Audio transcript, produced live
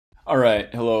All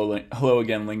right, hello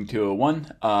again, Ling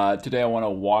 201. Today I want to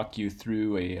walk you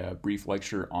through a brief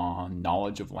lecture on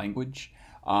knowledge of language,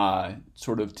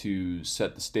 sort of to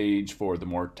set the stage for the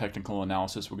more technical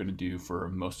analysis we're going to do for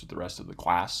most of the rest of the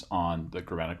class on the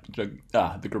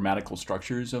grammatical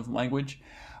structures of language.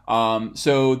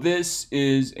 So this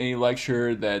is a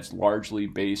lecture that's largely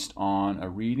based on a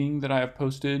reading that I have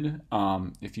posted.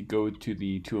 If you go to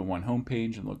the 201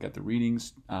 homepage and look at the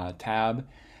readings tab,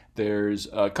 there's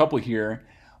a couple here.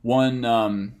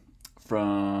 One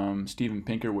from Steven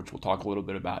Pinker, which we'll talk a little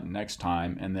bit about next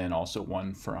time, and then also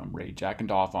one from Ray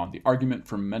Jackendoff on the argument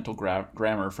from mental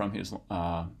grammar from his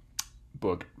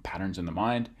book Patterns in the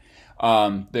Mind.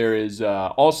 There is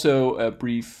also a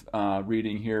brief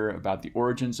reading here about the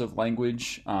origins of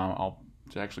language. I'll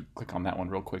actually click on that one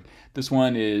real quick. This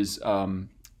one is a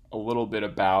little bit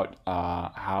about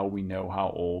how we know how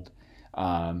old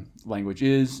language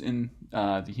is in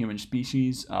the human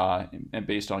species, and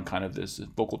based on kind of this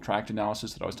vocal tract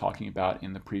analysis that I was talking about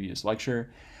in the previous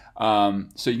lecture.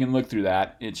 So you can look through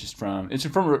that. It's from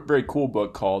a very cool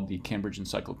book called the Cambridge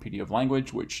Encyclopedia of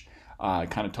Language, which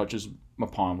kind of touches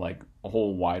upon like a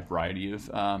whole wide variety of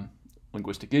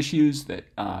linguistic issues that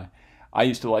I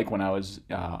used to like when I was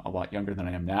a lot younger than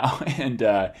I am now,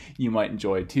 and you might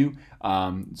enjoy it too.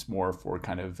 It's more for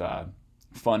kind of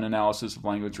fun analysis of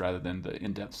language rather than the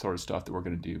in-depth sort of stuff that we're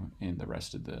going to do in the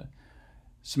rest of the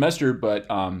semester, but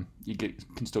you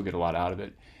can still get a lot out of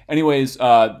it. Anyways,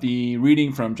 the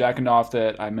reading from Jackendoff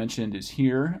that I mentioned is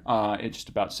here. It's just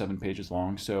about 7 pages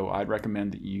long, so I'd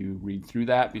recommend that you read through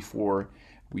that before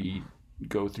we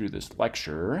go through this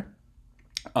lecture.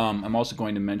 I'm also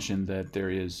going to mention that there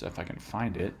is, if I can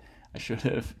find it, I should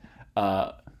have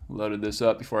loaded this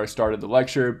up before I started the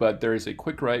lecture, but there is a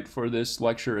quick write for this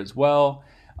lecture as well,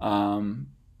 and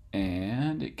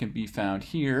it can be found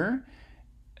here.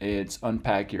 It's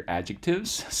unpack your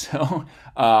adjectives. So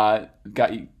I've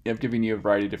given you a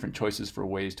variety of different choices for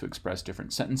ways to express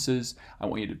different sentences. I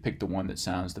want you to pick the one that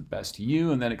sounds the best to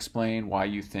you and then explain why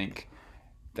you think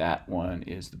that one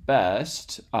is the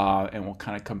best, and we'll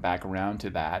kind of come back around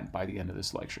to that by the end of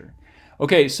this lecture.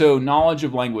 Okay, so knowledge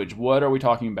of language. What are we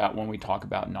talking about when we talk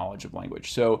about knowledge of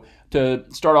language? So to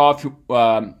start off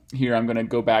here, I'm going to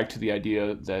go back to the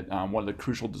idea that one of the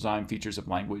crucial design features of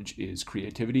language is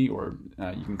creativity, or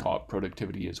you can call it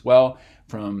productivity as well,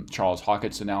 from Charles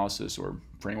Hockett's analysis or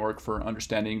framework for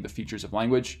understanding the features of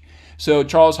language. So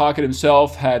Charles Hockett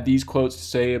himself had these quotes to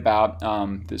say about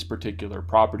this particular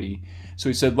property. So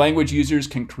he said, language users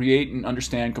can create and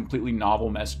understand completely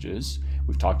novel messages.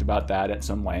 We've talked about that at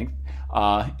some length.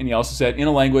 And he also said, in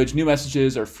a language, new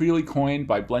messages are freely coined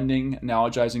by blending,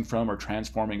 analogizing from, or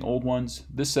transforming old ones.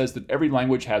 This says that every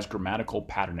language has grammatical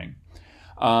patterning.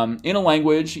 In a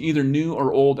language, either new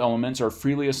or old elements are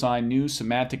freely assigned new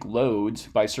semantic loads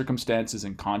by circumstances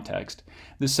and context.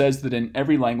 This says that in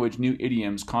every language, new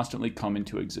idioms constantly come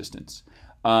into existence.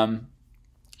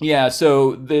 Yeah,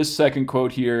 so this second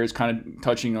quote here is kind of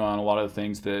touching on a lot of the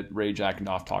things that Ray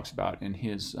Jackendoff talks about in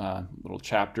his little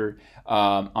chapter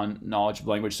on knowledge of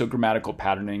language. So grammatical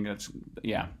patterning, that's,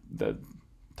 yeah, the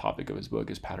topic of his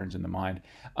book is Patterns in the Mind.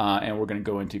 And we're going to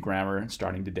go into grammar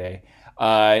starting today.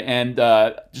 And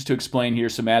just to explain here,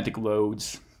 semantic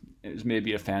loads is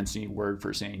maybe a fancy word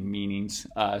for saying meanings.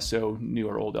 So new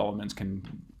or old elements can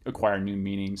acquire new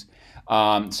meanings.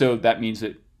 So that means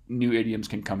that new idioms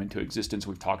can come into existence.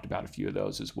 We've talked about a few of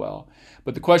those as well.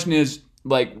 But the question is,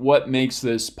 like, what makes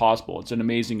this possible? It's an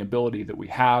amazing ability that we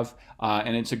have,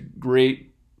 and it's a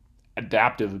great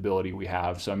adaptive ability we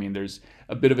have. So, I mean, there's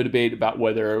a bit of a debate about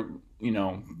whether, you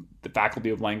know, the faculty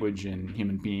of language in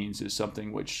human beings is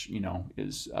something which, you know,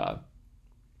 is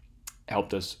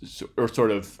helped us, or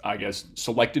sort of, I guess,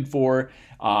 selected for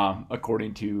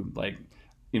according to, like,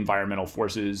 environmental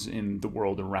forces in the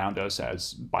world around us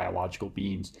as biological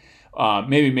beings.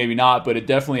 Maybe not, but it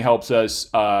definitely helps us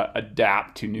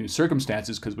adapt to new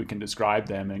circumstances because we can describe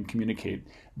them and communicate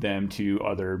them to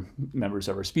other members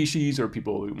of our species or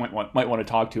people we might want to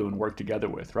talk to and work together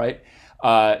with, right?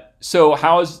 So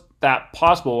how is that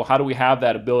possible? How do we have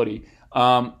that ability?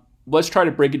 Let's try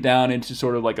to break it down into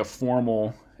sort of like a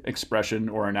formal expression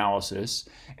or analysis.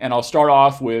 And I'll start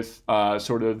off with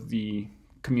sort of the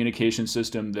communication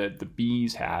system that the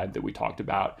bees had that we talked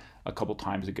about a couple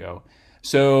times ago.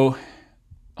 So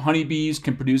honeybees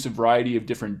can produce a variety of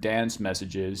different dance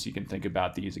messages. You can think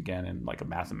about these again in like a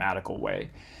mathematical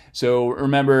way. So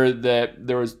remember that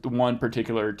there was the one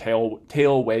particular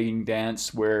tail wagging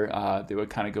dance where they would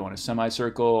kind of go in a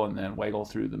semicircle and then waggle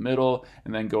through the middle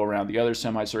and then go around the other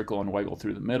semicircle and waggle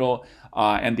through the middle.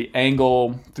 And the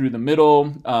angle through the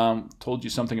middle told you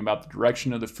something about the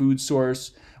direction of the food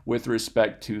source, with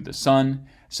respect to the sun.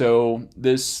 So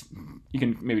this, you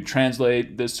can maybe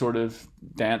translate this sort of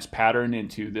dance pattern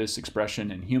into this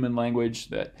expression in human language,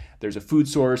 that there's a food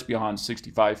source beyond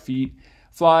 65 feet,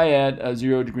 fly at a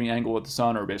 0-degree angle with the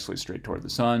sun, or basically straight toward the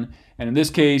sun. And in this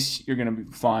case, you're going to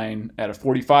be flying at a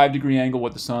 45-degree angle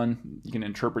with the sun. You can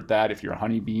interpret that if you're a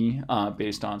honeybee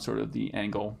based on sort of the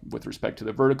angle with respect to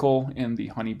the vertical in the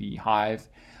honeybee hive.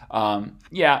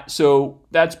 Yeah, so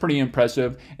that's pretty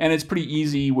impressive. And it's pretty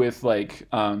easy with like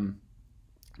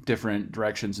different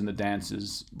directions in the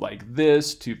dances like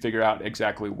this to figure out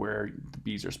exactly where the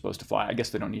bees are supposed to fly. I guess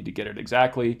they don't need to get it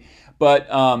exactly, but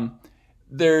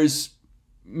there's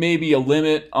maybe a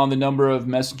limit on the number of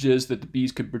messages that the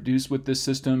bees could produce with this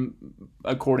system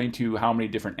according to how many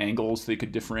different angles they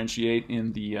could differentiate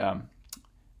in the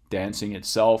dancing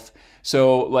itself.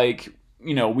 So like,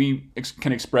 you know, we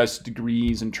can express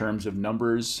degrees in terms of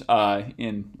numbers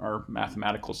in our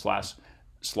mathematical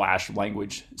slash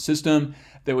language system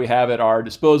that we have at our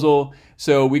disposal.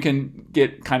 So we can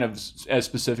get kind of as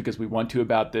specific as we want to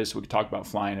about this. We could talk about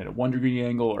flying at a 1-degree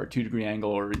angle or a 2-degree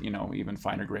angle, or, you know, even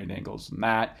finer grained angles than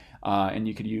that. And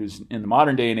you could use, in the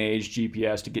modern day and age,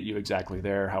 GPS to get you exactly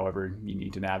there, however you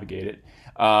need to navigate it.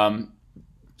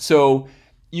 So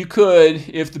you could,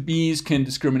 if the bees can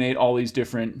discriminate all these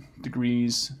different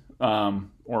degrees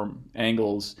or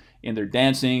angles in their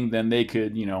dancing, then they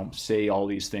could, you know, say all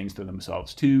these things to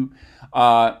themselves too.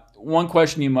 One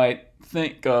question you might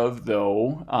think of,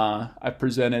 though, I've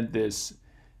presented this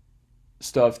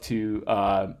stuff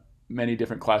to many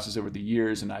different classes over the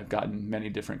years, and I've gotten many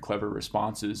different clever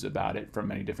responses about it from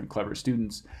many different clever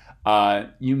students.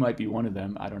 You might be one of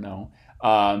them, I don't know.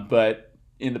 But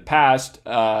in the past,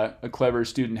 a clever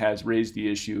student has raised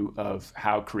the issue of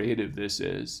how creative this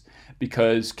is,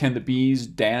 because can the bees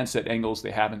dance at angles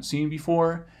they haven't seen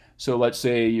before? So let's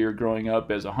say you're growing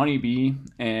up as a honeybee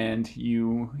and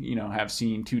you know, have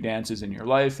seen 2 dances in your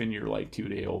life, in your like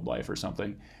 2-day-old life or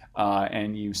something,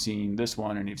 and you've seen this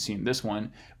one and you've seen this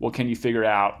one. Well, can you figure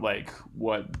out like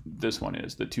what this one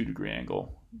is, the 2-degree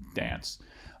angle dance?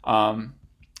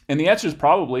 And the answer is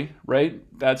probably, right?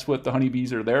 That's what the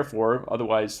honeybees are there for.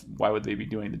 Otherwise, why would they be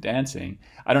doing the dancing?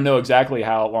 I don't know exactly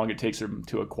how long it takes them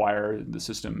to acquire the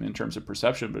system in terms of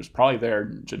perception, but it's probably there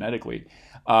genetically.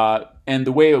 And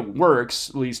the way it works,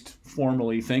 at least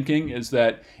formally thinking, is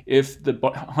that if the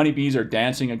honeybees are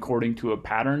dancing according to a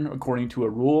pattern, according to a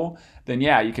rule, then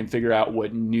yeah, you can figure out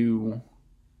what new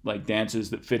like dances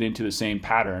that fit into the same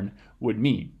pattern would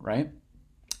mean, right?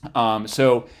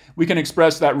 So we can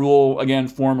express that rule, again,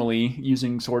 formally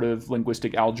using sort of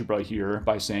linguistic algebra here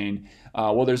by saying,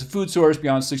 well, there's a food source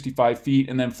beyond 65 feet,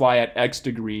 and then fly at X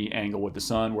degree angle with the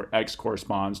sun, where X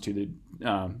corresponds to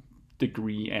the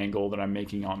degree angle that I'm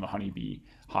making on the honeybee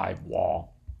hive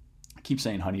wall. I keep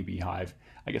saying honeybee hive.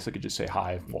 I guess I could just say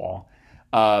hive wall.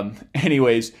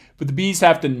 Anyways, but the bees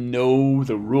have to know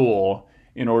the rule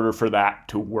in order for that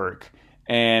to work.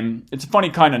 And it's a funny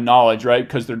kind of knowledge, right?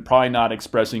 Because they're probably not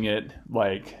expressing it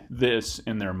like this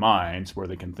in their minds, where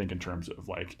they can think in terms of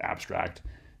like abstract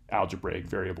algebraic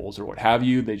variables or what have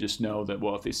you. They just know that,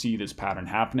 well, if they see this pattern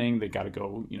happening, they got to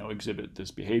go, you know, exhibit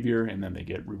this behavior, and then they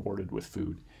get rewarded with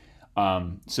food.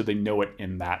 So they know it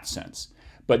in that sense.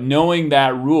 But knowing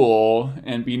that rule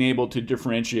and being able to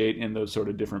differentiate in those sort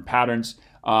of different patterns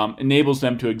enables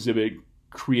them to exhibit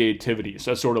creativity.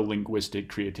 So that's sort of linguistic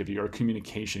creativity or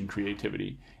communication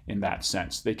creativity in that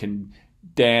sense. They can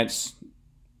dance,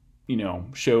 you know,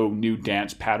 show new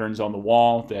dance patterns on the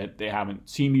wall that they haven't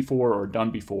seen before or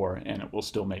done before, and it will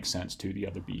still make sense to the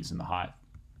other bees in the hive.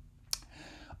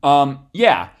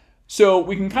 Yeah, so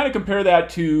we can kind of compare that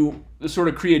to the sort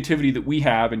of creativity that we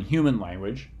have in human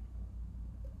language.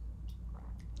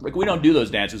 Like, we don't do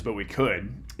those dances, but we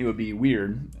could. It would be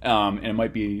weird, and it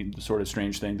might be the sort of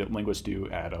strange thing that linguists do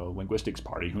at a linguistics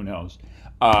party, who knows.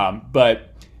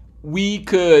 But we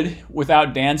could,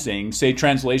 without dancing, say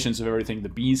translations of everything the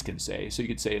bees can say. So you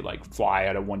could say, like, fly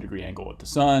at a 1-degree angle with the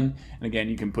sun. And again,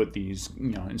 you can put these, you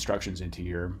know, instructions into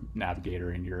your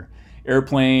navigator in your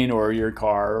airplane or your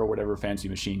car or whatever fancy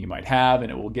machine you might have,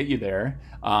 and it will get you there.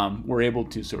 We're able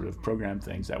to sort of program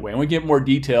things that way. And we get more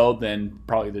detailed than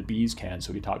probably the bees can.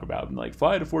 So we talk about, like,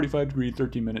 fly at a 45-degree,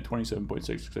 13-minute,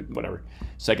 27.6, whatever,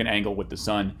 second angle with the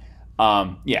sun.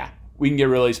 Yeah, we can get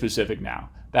really specific now.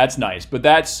 That's nice. But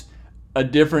that's a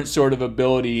different sort of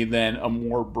ability than a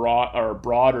more broad or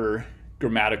broader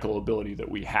grammatical ability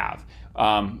that we have.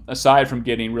 Aside from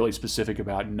getting really specific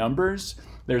about numbers,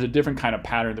 there's a different kind of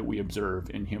pattern that we observe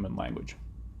in human language.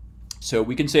 So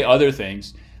we can say other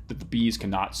things that the bees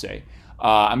cannot say.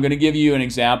 I'm going to give you an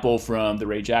example from the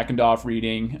Ray Jackendoff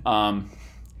reading.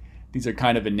 These are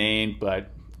kind of inane,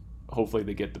 but hopefully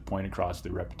they get the point across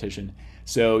through repetition.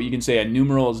 So you can say a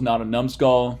numeral is not a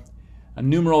numbskull, a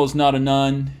numeral is not a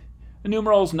nun, a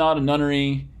numeral is not a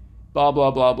nunnery, blah,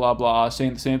 blah, blah, blah, blah,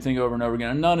 saying the same thing over and over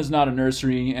again. A nun is not a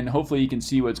nursery, and hopefully you can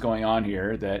see what's going on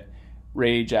here, that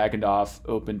Ray Jackendoff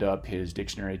opened up his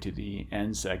dictionary to the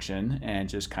end section and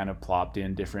just kind of plopped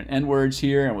in different N words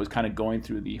here and was kind of going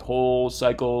through the whole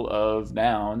cycle of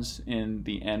nouns in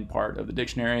the end part of the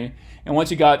dictionary. And once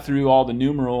he got through all the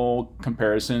numeral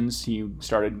comparisons, he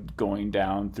started going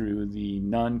down through the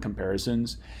nun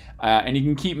comparisons. And you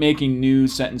can keep making new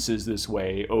sentences this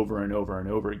way over and over and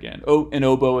over again. Oh, an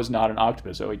oboe is not an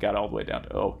octopus. Oh, he got all the way down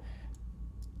to O.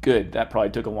 Good, that probably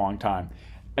took a long time.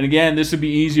 And again, this would be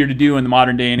easier to do in the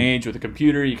modern day and age with a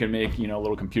computer. You can make, a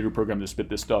little computer program to spit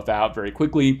this stuff out very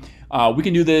quickly. We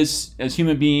can do this as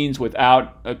human beings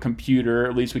without a computer.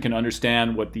 At least we can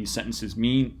understand what these sentences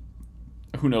mean.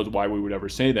 Who knows why we would ever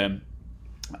say them,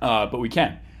 but we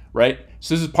can, right?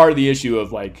 So this is part of the issue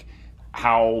of like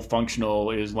how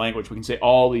functional is language. We can say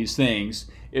all these things.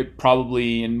 It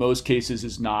probably, in most cases,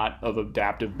 is not of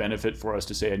adaptive benefit for us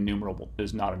to say a numeral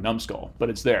is not a numbskull, but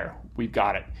it's there. We've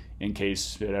got it in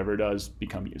case it ever does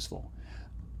become useful.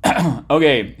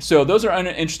 Okay, so those are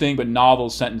interesting but novel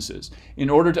sentences. In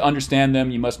order to understand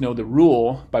them, you must know the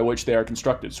rule by which they are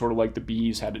constructed, sort of like the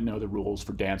bees had to know the rules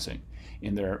for dancing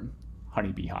in their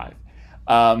honeybee hive.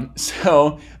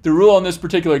 So the rule in this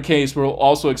particular case will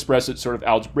also express it sort of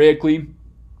algebraically,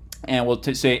 and we'll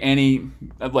say any,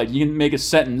 like you can make a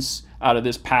sentence out of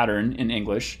this pattern in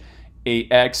English. A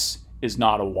x is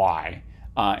not a y.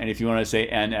 And if you want to say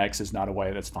nx is not a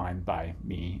y, that's fine by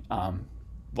me.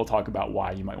 We'll talk about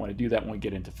why you might want to do that when we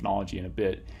get into phonology in a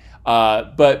bit.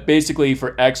 But basically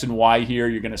for x and y here,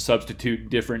 you're going to substitute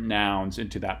different nouns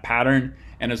into that pattern.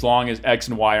 And as long as x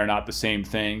and y are not the same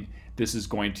thing, this is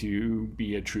going to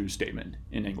be a true statement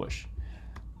in English.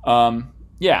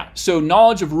 Yeah, so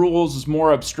knowledge of rules is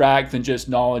more abstract than just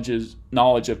knowledge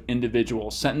of individual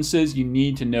sentences. You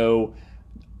need to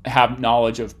have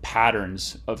knowledge of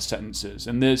patterns of sentences.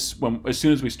 And this, as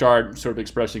soon as we start sort of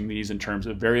expressing these in terms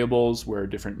of variables where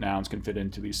different nouns can fit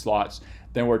into these slots,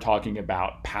 then we're talking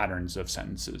about patterns of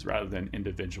sentences rather than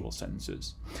individual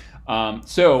sentences.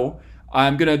 So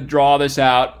I'm going to draw this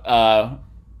out,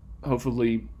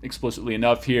 hopefully explicitly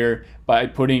enough here, by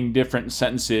putting different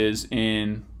sentences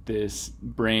in this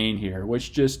brain here,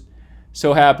 which just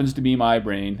so happens to be my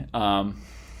brain. I'm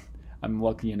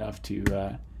lucky enough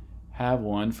to have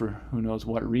one for who knows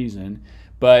what reason.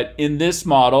 But in this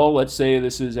model, let's say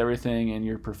this is everything in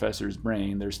your professor's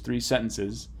brain. There's 3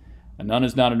 sentences. A nun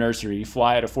is not a nursery,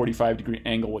 fly at a 45-degree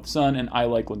angle with sun, and I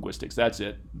like linguistics. That's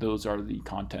it. Those are the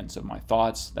contents of my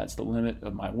thoughts. That's the limit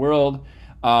of my world.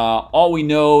 All we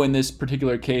know in this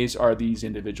particular case are these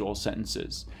individual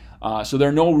sentences. So there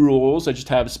are no rules. I just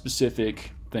have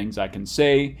specific things I can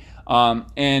say.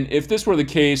 And if this were the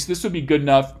case, this would be good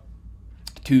enough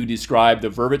to describe the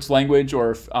vervets language,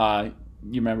 or if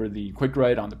you remember the quick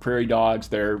write on the prairie dogs,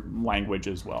 their language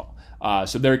as well.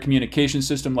 So their communication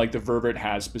system, like the vervet,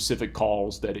 has specific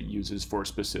calls that it uses for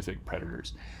specific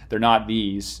predators. They're not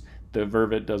these. The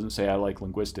vervet doesn't say, I like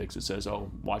linguistics. It says,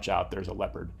 oh, watch out, there's a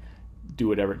leopard. Do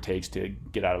whatever it takes to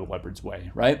get out of the leopard's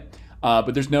way, right?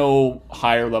 But there's no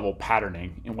higher level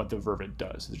patterning in what the vervet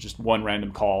does. There's just one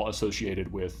random call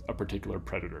associated with a particular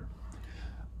predator.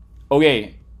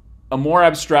 Okay, a more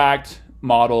abstract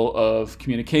model of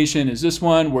communication is this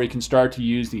one, where you can start to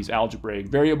use these algebraic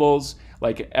variables,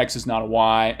 like x is not a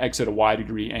y, x at a y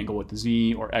degree angle with the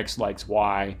z, or x likes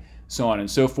y, so on and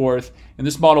so forth. In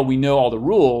this model, we know all the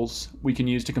rules we can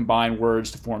use to combine words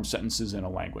to form sentences in a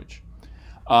language.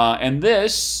 And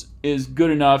this is good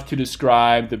enough to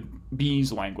describe the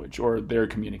bees' language, or their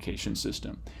communication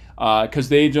system, because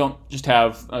they don't just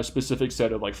have a specific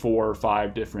set of like 4 or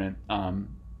 5 different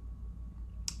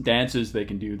dances they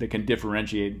can do. They can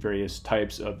differentiate various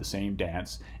types of the same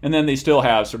dance, and then they still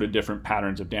have sort of different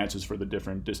patterns of dances for the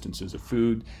different distances of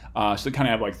food. So they kind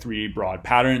of have like 3 broad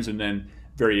patterns and then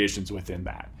variations within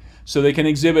that. So they can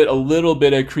exhibit a little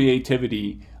bit of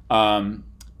creativity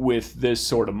with this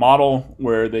sort of model,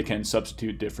 where they can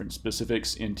substitute different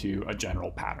specifics into a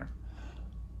general pattern.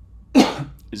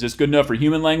 Is this good enough for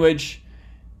human language?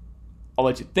 I'll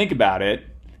let you think about it.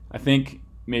 I think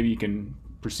maybe you can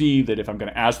perceive that if I'm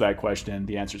going to ask that question,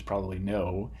 the answer is probably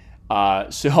no.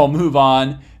 So I'll move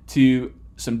on to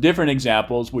some different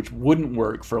examples which wouldn't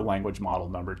work for language model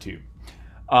number 2.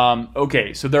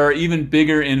 Okay, so there are even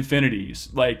bigger infinities.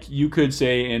 Like you could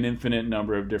say an infinite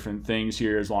number of different things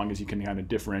here, as long as you can kind of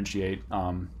differentiate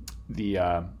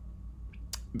the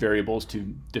variables to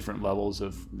different levels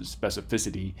of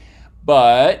specificity.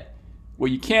 But What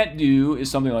you can't do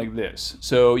is something like this.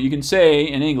 So you can say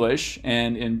in English,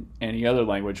 and in any other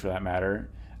language for that matter,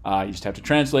 you just have to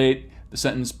translate the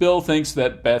sentence, Bill thinks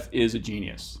that Beth is a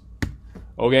genius.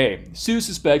 Okay, Sue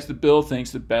suspects that Bill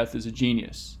thinks that Beth is a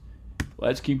genius.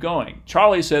 Let's keep going.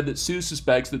 Charlie said that Sue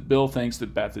suspects that Bill thinks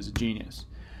that Beth is a genius.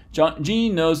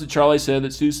 Jean knows that Charlie said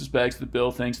that Sue suspects that Bill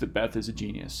thinks that Beth is a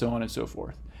genius, so on and so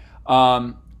forth.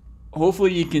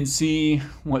 Hopefully you can see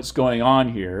what's going on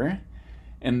here,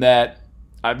 and that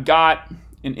I've got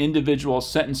an individual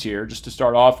sentence here just to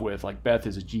start off with, like Beth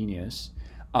is a genius,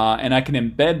 and I can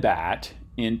embed that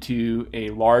into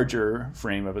a larger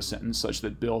frame of a sentence such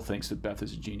that Bill thinks that Beth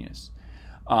is a genius.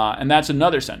 And that's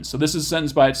another sentence. So this is a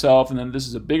sentence by itself, and then this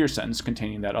is a bigger sentence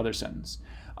containing that other sentence.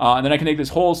 And then I can take this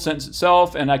whole sentence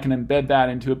itself, and I can embed that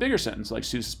into a bigger sentence, like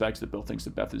Sue suspects that Bill thinks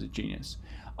that Beth is a genius.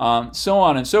 So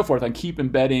on and so forth. I keep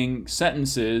embedding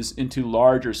sentences into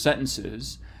larger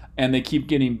sentences, and they keep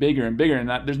getting bigger and bigger, and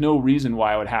there's no reason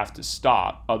why I would have to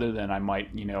stop, other than I might,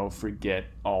 forget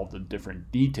all the different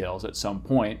details at some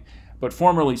point. But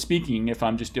formally speaking, if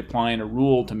I'm just applying a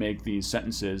rule to make these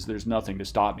sentences, there's nothing to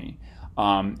stop me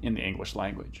in the English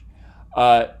language.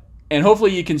 And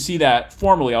hopefully you can see that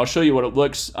formally. I'll show you what it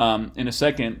looks in a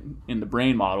second in the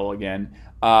brain model again.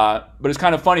 But it's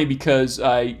kind of funny because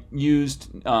I used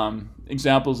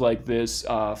examples like this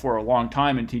for a long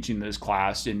time in teaching this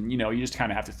class, and you just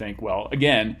kind of have to think, well,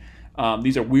 again,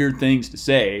 these are weird things to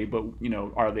say, but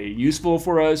are they useful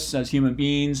for us as human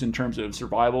beings in terms of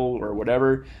survival or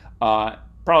whatever?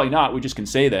 Probably not. We just can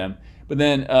say them. But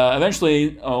then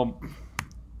eventually,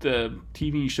 the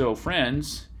TV show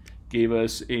Friends gave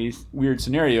us a weird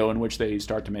scenario in which they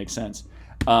start to make sense.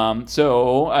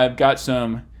 So I've got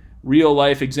some real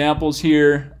life examples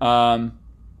here.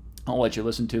 I'll let you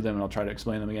listen to them, and I'll try to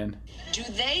explain them again. Do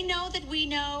they know that we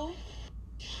know?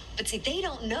 But see, they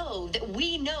don't know that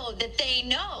we know that they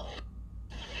know.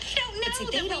 They don't know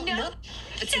that we know.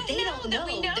 But see, they don't know that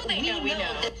we know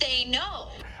that they know.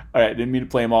 All right, didn't mean to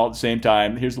play them all at the same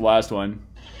time. Here's the last one.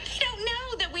 They don't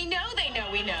know that we know they know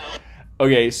we know.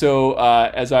 Okay, so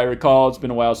as I recall, it's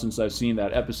been a while since I've seen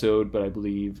that episode, but I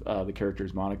believe the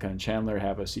characters Monica and Chandler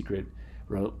have a secret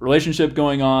relationship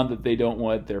going on that they don't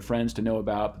want their friends to know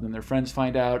about. But then their friends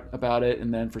find out about it,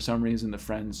 and then for some reason the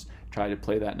friends try to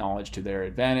play that knowledge to their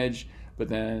advantage. But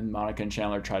then Monica and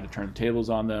Chandler try to turn the tables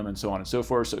on them, and so on and so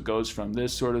forth. So it goes from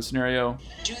this sort of scenario.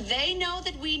 Do they know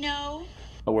that we know?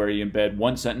 Where you embed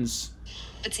one sentence.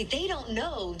 But see, they don't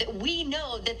know that we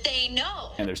know that they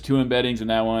know. And there's two embeddings in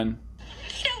that one.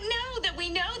 They don't know that we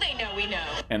know they know we know.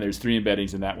 And there's three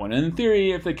embeddings in that one. And in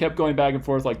theory, if they kept going back and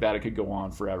forth like that, it could go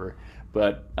on forever.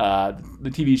 But the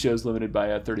TV show is limited by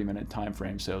a 30-minute time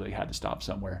frame, so they had to stop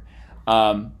somewhere.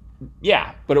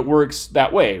 Yeah, but it works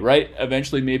that way, right?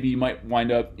 Eventually, maybe you might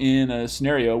wind up in a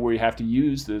scenario where you have to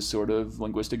use this sort of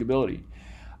linguistic ability.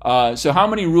 So how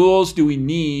many rules do we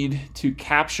need to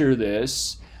capture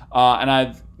this? And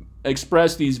I've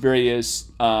expressed these various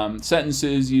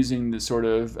sentences using this sort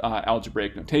of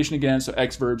algebraic notation again. So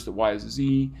X verbs that Y is a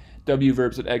Z, W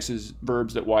verbs that X is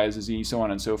verbs that Y is a Z, so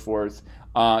on and so forth.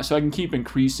 So I can keep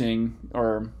increasing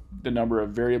the number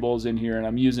of variables in here, and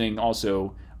I'm using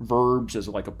also verbs as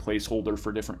like a placeholder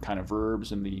for different kind of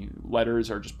verbs, and the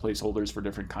letters are just placeholders for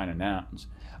different kind of nouns.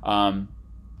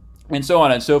 And so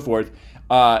on and so forth.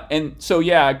 And so,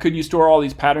 yeah, could you store all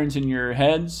these patterns in your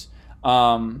heads?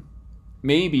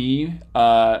 Maybe,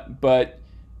 but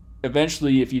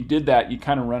eventually if you did that, you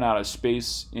kind of run out of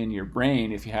space in your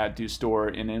brain. If you had to store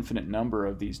an infinite number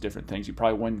of these different things, you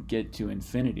probably wouldn't get to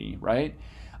infinity, right?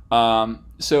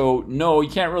 So no, you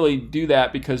can't really do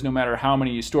that, because no matter how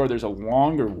many you store, there's a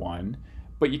longer one,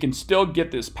 but you can still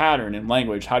get this pattern in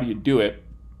language. How do you do it?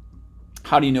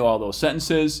 How do you know all those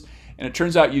sentences? And it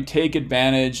turns out you take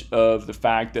advantage of the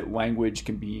fact that language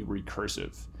can be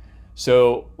recursive.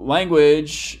 So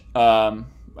language, recursive,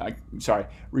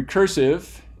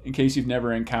 in case you've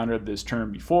never encountered this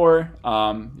term before,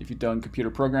 if you've done computer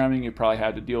programming, you probably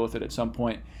had to deal with it at some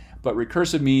point. But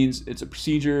recursive means it's a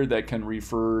procedure that can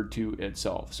refer to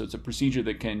itself. So it's a procedure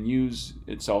that can use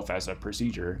itself as a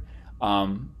procedure,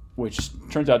 which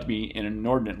turns out to be an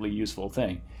inordinately useful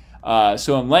thing.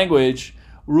 So in language,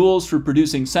 rules for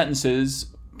producing sentences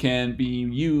can be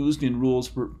used in rules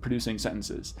for producing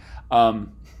sentences.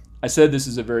 I said this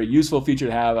is a very useful feature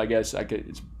to have. I guess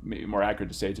it's maybe more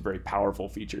accurate to say it's a very powerful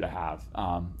feature to have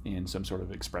in some sort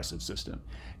of expressive system,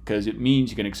 because it means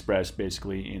you can express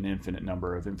basically an infinite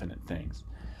number of infinite things.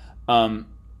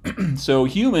 So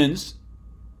humans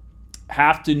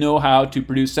have to know how to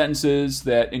produce sentences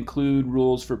that include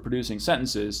rules for producing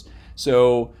sentences.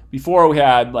 So before we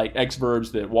had like X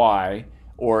verbs that Y,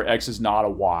 or X is not a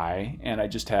Y, and I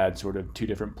just had sort of two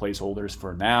different placeholders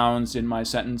for nouns in my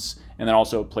sentence, and then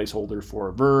also a placeholder for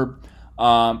a verb.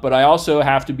 But I also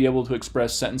have to be able to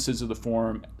express sentences of the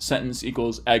form sentence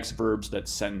equals X verbs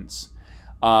that's sentence.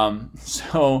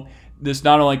 So this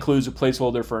not only includes a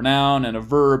placeholder for a noun and a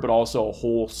verb, but also a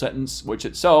whole sentence, which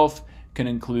itself can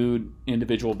include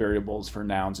individual variables for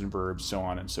nouns and verbs, so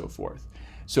on and so forth.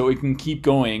 So it can keep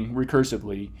going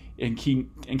recursively and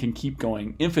can keep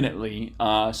going infinitely,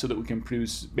 so that we can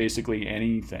produce basically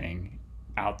anything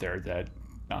out there that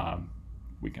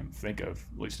we can think of,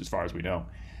 at least as far as we know.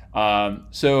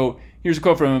 So here's a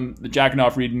quote from the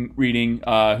Jackanoff reading,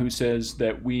 who says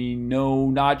that we know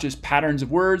not just patterns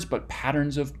of words, but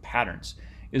patterns of patterns.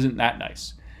 Isn't that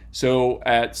nice? So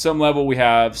at some level we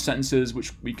have sentences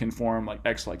which we can form like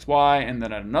X likes Y, and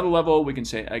then at another level we can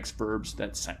say X verbs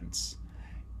that sentence.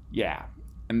 Yeah,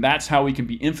 and that's how we can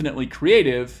be infinitely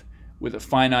creative with a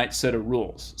finite set of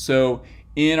rules. So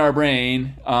in our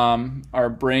brain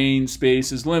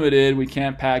space is limited. We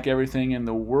can't pack everything in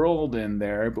the world in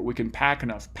there, but we can pack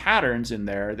enough patterns in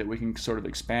there that we can sort of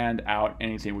expand out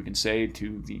anything we can say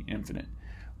to the infinite,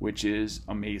 which is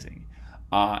amazing.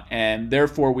 And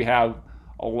therefore we have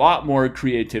a lot more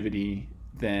creativity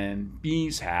than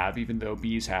bees have, even though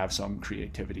bees have some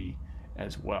creativity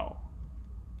as well.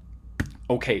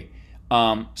 Okay,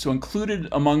 so included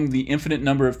among the infinite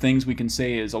number of things we can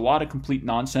say is a lot of complete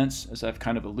nonsense, as I've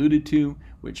kind of alluded to,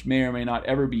 which may or may not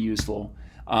ever be useful.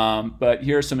 But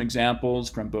here are some examples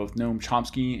from both Noam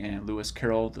Chomsky and Lewis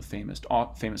Carroll, the famous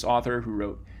author who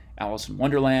wrote Alice in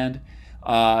Wonderland.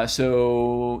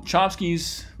 So one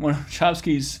of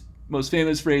Chomsky's most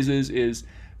famous phrases is,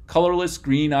 "Colorless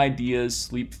green ideas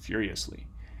sleep furiously."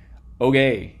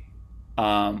 Okay,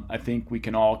 I think we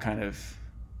can all kind of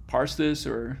parse this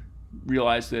or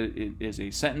realize that it is a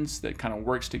sentence that kind of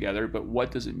works together, but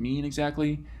what does it mean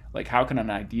exactly? Like, how can an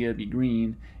idea be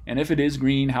green? And if it is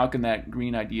green, how can that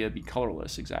green idea be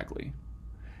colorless exactly?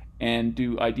 And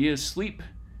do ideas sleep?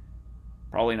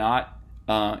 Probably not.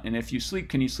 And if you sleep,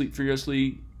 can you sleep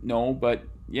furiously? No, but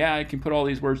yeah, I can put all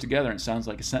these words together and it sounds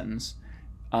like a sentence,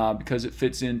 because it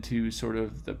fits into sort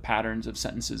of the patterns of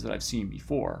sentences that I've seen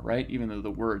before, right? Even though the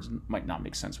words might not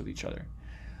make sense with each other.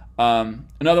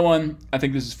 Another one, I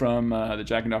think this is from the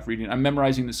Jackanoff reading. "I'm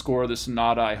memorizing the score of the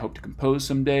sonata I hope to compose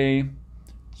someday."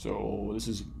 So this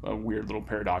is a weird little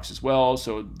paradox as well.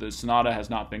 So the sonata has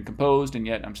not been composed, and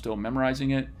yet I'm still memorizing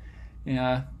it.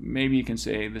 Yeah, maybe you can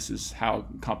say this is how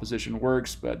composition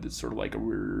works, but it's sort of like a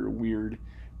weird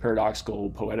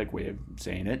paradoxical, poetic way of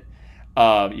saying it.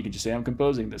 You can just say I'm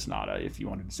composing the sonata if you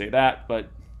wanted to say that, but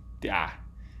yeah.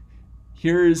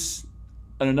 Here's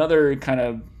another kind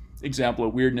of example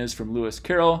of weirdness from Lewis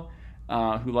Carroll,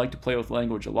 who liked to play with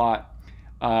language a lot.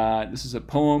 This is a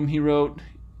poem he wrote.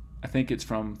 I think it's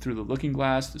from Through the Looking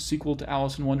Glass, the sequel to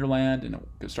Alice in Wonderland, and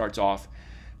it starts off,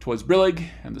 "'Twas brillig,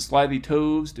 and the slithy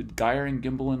toves did gyre and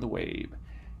gimble in the wave."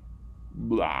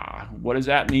 Blah. What does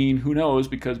that mean? Who knows,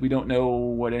 because we don't know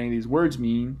what any of these words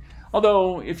mean.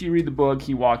 Although, if you read the book,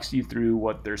 he walks you through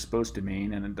what they're supposed to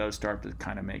mean, and it does start to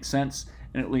kind of make sense,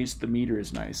 and at least the meter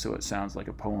is nice, so it sounds like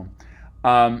a poem.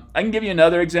 I can give you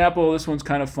another example. This one's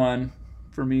kind of fun,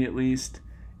 for me at least.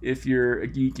 If you're a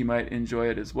geek, you might enjoy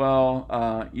it as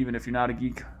well. Even if you're not a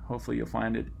geek, hopefully you'll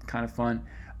find it kind of fun.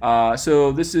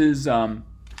 So this is a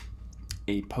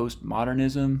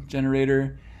postmodernism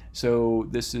generator. So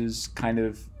this is kind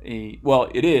of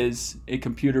it is a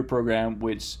computer program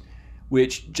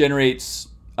which generates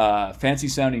fancy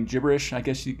sounding gibberish, I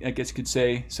guess you could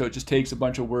say. So it just takes a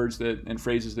bunch of words and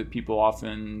phrases that people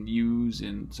often use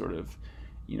in sort of,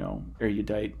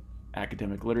 erudite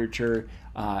academic literature,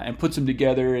 and puts them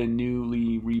together in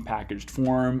newly repackaged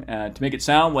form to make it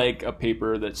sound like a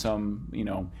paper that some,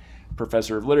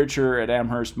 professor of literature at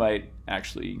Amherst might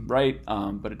actually write,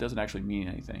 but it doesn't actually mean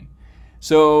anything.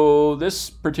 So this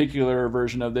particular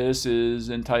version of this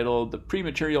is entitled "The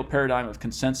Pre-Material Paradigm of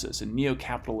Consensus in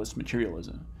Neo-Capitalist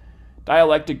Materialism.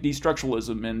 Dialectic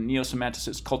Destructuralism and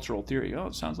Neo-Semanticist Cultural Theory." Oh,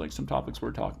 it sounds like some topics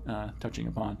we're touching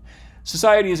upon.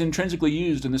 "Society is intrinsically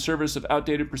used in the service of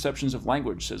outdated perceptions of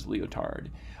language," says Lyotard.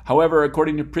 "However,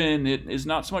 according to Prin, it is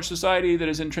not so much society that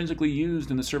is intrinsically used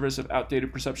in the service of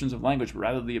outdated perceptions of language, but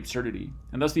rather the absurdity,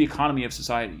 and thus the economy of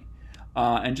society."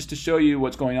 And just to show you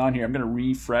what's going on here, I'm going to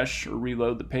refresh or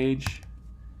reload the page.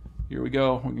 Here we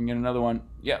go. We can get another one.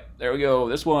 Yep, there we go.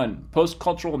 This one,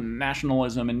 "Post-Cultural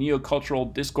Nationalism and Neo-Cultural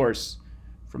Discourse,"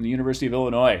 from the University of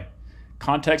Illinois.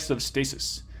 "Context of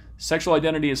stasis. Sexual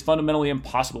identity is fundamentally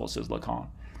impossible," says Lacan.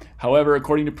 "However,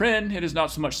 according to Prin, it is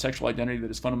not so much sexual identity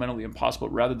that is fundamentally impossible,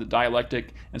 but rather the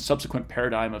dialectic and subsequent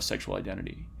paradigm of sexual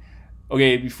identity."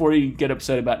 Okay, before you get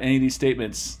upset about any of these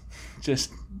statements,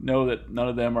 just know that none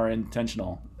of them are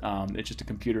intentional. It's just a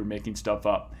computer making stuff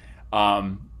up,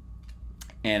 and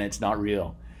it's not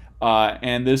real.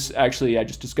 And this actually, I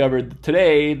just discovered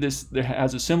today, there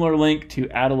has a similar link to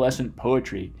adolescent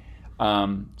poetry.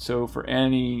 So for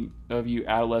any of you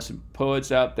adolescent poets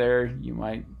out there, you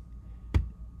might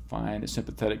find a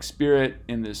sympathetic spirit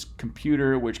in this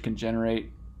computer which can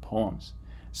generate poems.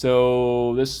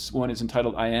 So this one is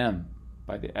entitled I Am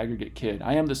by the Aggregate Kid.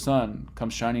 I am the sun, come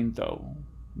shining though.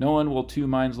 No one will two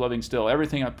minds loving still.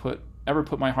 Everything I ever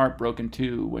put my heart broken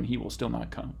to when he will still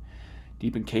not come.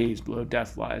 Deep in caves below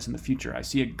death lies in the future. I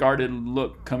see a guarded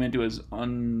look come into his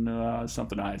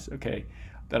something eyes. Okay,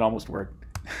 that almost worked.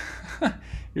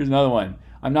 Here's another one.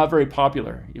 I'm not very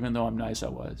popular, even though I'm nice I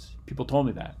was. People told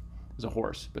me that as a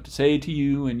horse. But to say to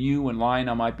you and you when lying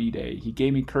on my B-day, he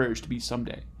gave me courage to be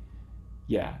someday.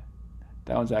 Yeah,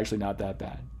 that one's actually not that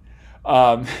bad.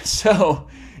 So,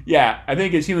 yeah, I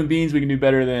think as human beings we can do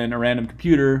better than a random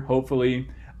computer, hopefully.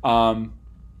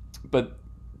 But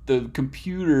the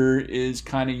computer is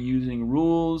kind of using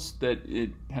rules that it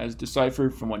has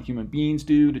deciphered from what human beings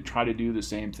do to try to do the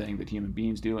same thing that human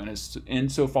beings do. And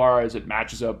insofar as it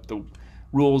matches up the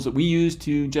rules that we use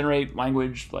to generate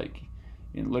language, like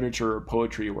in literature or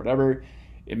poetry or whatever,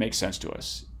 it makes sense to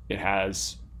us. It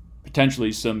has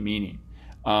potentially some meaning.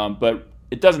 But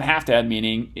it doesn't have to have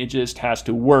meaning. It just has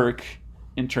to work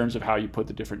in terms of how you put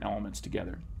the different elements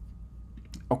together.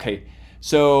 Okay,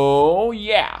 so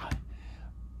yeah.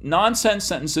 Nonsense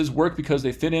sentences work because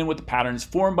they fit in with the patterns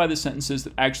formed by the sentences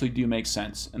that actually do make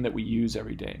sense and that we use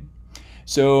every day.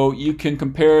 So you can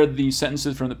compare the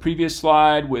sentences from the previous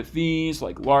slide with these,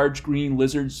 like large green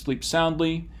lizards sleep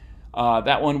soundly.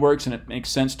 That one works and it makes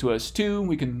sense to us too.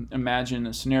 We can imagine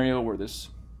a scenario where this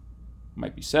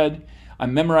might be said.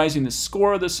 I'm memorizing the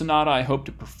score of the sonata I hope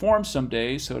to perform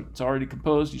someday, so it's already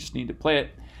composed, you just need to play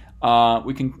it.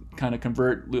 We can kind of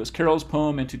convert Lewis Carroll's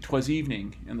poem into 'Twas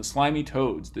evening, and the slimy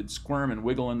toads did squirm and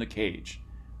wiggle in the cage.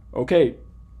 Okay,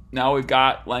 now we've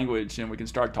got language and we can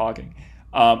start talking.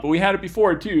 But we had it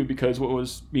before too, because what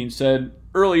was being said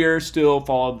earlier still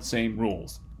followed the same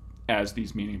rules as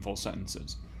these meaningful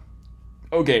sentences.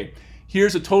 Okay,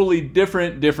 here's a totally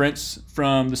different difference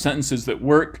from the sentences that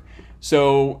work.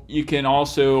 So you can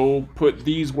also put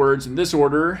these words in this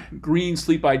order. Green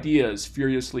sleep ideas,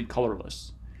 furiously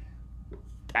colorless.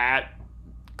 That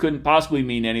couldn't possibly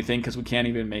mean anything because we can't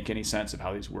even make any sense of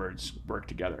how these words work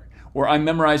together. Or I'm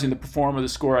memorizing the perform of the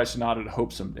score I sonata to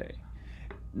hope someday.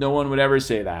 No one would ever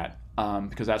say that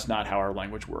because that's not how our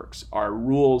language works. Our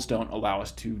rules don't allow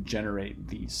us to generate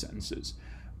these sentences.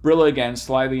 Brilla again,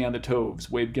 slyly on the toves,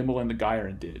 wave gimble and the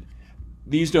gyre did.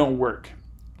 These don't work.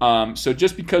 So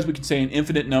just because we can say an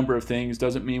infinite number of things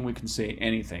doesn't mean we can say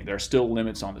anything. There are still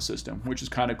limits on the system, which is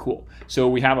kind of cool. So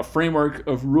we have a framework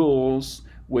of rules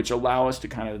which allow us to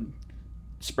kind of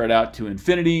spread out to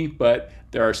infinity, but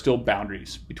there are still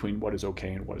boundaries between what is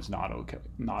okay and what is not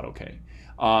okay.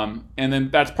 And then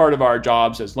that's part of our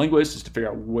jobs as linguists, is to figure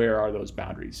out where are those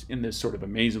boundaries in this sort of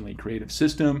amazingly creative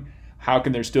system. How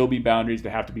can there still be boundaries?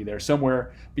 They have to be there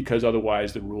somewhere, because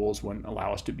otherwise the rules wouldn't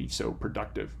allow us to be so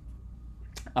productive.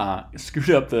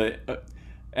 Screwed up the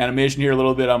animation here a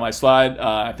little bit on my slide.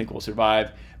 I think we'll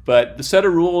survive. But the set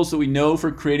of rules that we know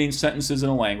for creating sentences in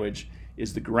a language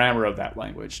is the grammar of that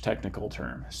language, technical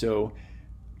term. So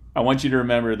I want you to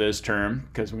remember this term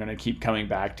because we're going to keep coming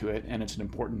back to it, and it's an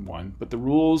important one. But the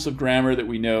rules of grammar that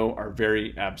we know are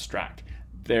very abstract.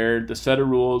 They're the set of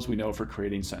rules we know for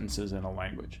creating sentences in a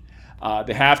language.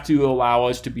 They have to allow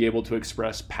us to be able to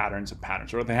express patterns of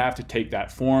patterns, or they have to take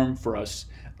that form for us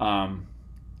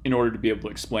in order to be able to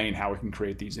explain how we can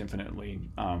create these infinitely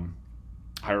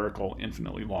hierarchical,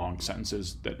 infinitely long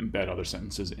sentences that embed other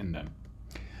sentences in them.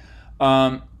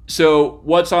 So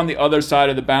what's on the other side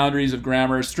of the boundaries of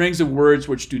grammar? Strings of words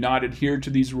which do not adhere to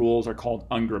these rules are called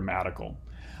ungrammatical.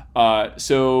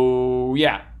 So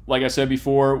yeah, like I said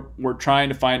before, we're trying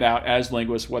to find out as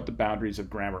linguists what the boundaries of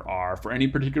grammar are for any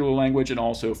particular language and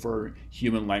also for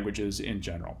human languages in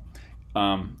general.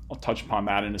 I'll touch upon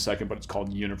that in a second, but it's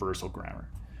called universal grammar.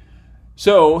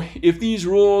 So if these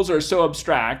rules are so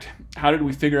abstract, how did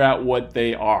we figure out what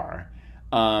they are?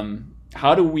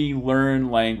 How do we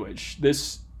learn language?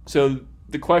 So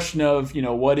the question of,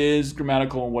 what is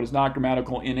grammatical and what is not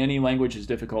grammatical in any language is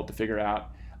difficult to figure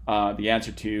out the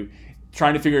answer to.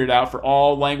 Trying to figure it out for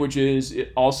all languages,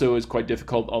 it also is quite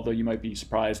difficult, although you might be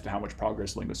surprised at how much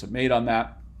progress linguists have made on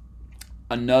that.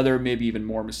 Another, maybe even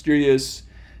more mysterious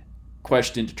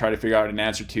question to try to figure out an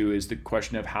answer to is the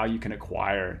question of how you can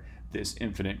acquire this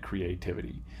infinite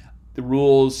creativity. The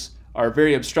rules are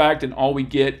very abstract and all we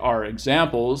get are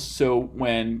examples. So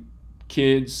when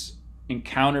kids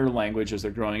encounter language as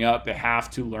they're growing up, they have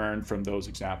to learn from those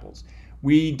examples.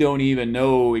 We don't even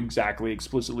know exactly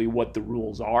explicitly what the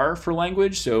rules are for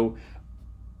language, so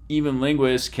even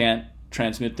linguists can't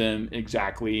transmit them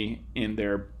exactly in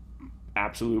their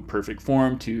absolute perfect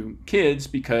form to kids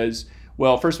because,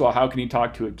 well, first of all, how can you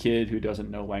talk to a kid who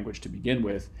doesn't know language to begin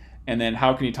with? And then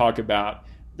how can you talk about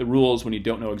the rules when you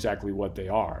don't know exactly what they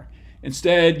are?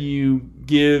 Instead, you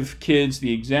give kids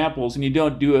the examples and you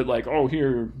don't do it like, oh,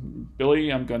 here,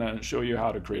 Billy, I'm going to show you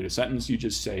how to create a sentence. You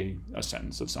just say a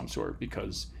sentence of some sort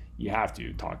because you have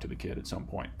to talk to the kid at some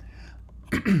point.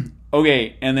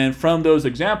 Okay, and then from those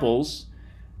examples,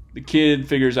 the kid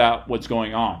figures out what's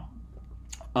going on.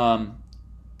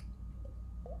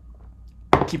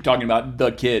 I keep talking about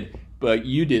the kid, but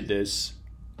you did this,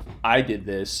 I did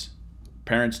this,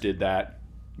 parents did that,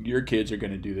 your kids are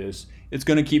going to do this. It's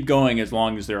going to keep going as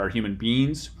long as there are human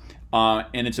beings,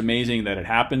 and it's amazing that it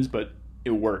happens, but it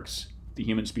works. The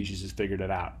human species has figured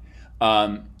it out.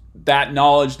 That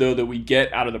knowledge, though, that we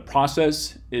get out of the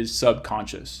process is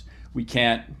subconscious. We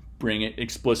can't bring it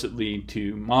explicitly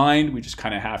to mind. We just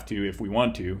kind of have to, if we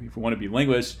want to be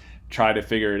linguists, try to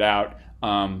figure it out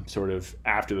sort of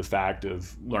after the fact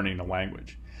of learning the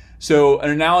language. So an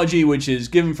analogy which is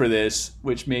given for this,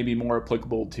 which may be more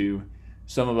applicable to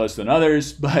some of us than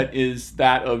others, but is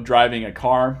that of driving a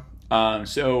car.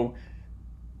 So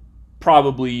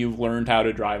probably you've learned how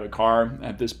to drive a car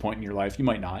at this point in your life. You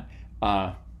might not.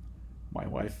 My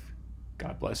wife,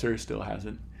 God bless her, still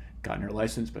hasn't gotten her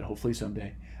license, but hopefully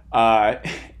someday.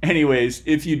 Anyways,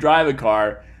 if you drive a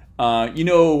car, you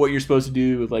know what you're supposed to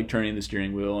do with like turning the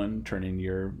steering wheel and turning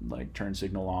your like turn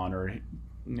signal on, or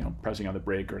pressing on the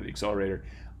brake or the accelerator.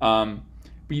 But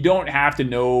you don't have to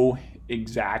know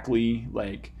exactly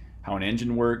like how an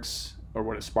engine works or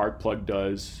what a spark plug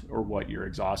does or what your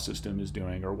exhaust system is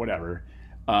doing or whatever.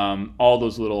 All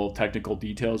those little technical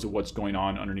details of what's going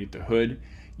on underneath the hood.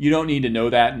 You don't need to know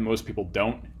that, and most people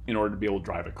don't, in order to be able to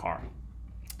drive a car.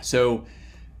 So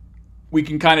we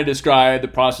can kind of describe the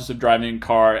process of driving a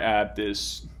car at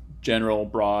this general,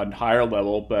 broad, higher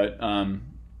level, but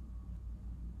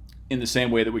in the same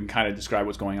way that we can kind of describe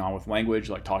what's going on with language,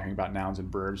 like talking about nouns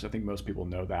and verbs. I think most people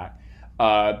know that.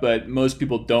 But most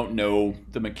people don't know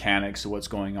the mechanics of what's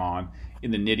going on in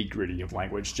the nitty-gritty of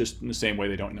language, just in the same way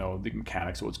they don't know the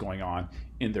mechanics of what's going on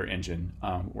in their engine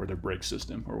or their brake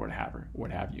system or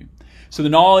what have you. So the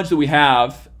knowledge that we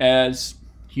have as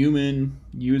human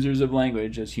users of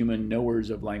language, as human knowers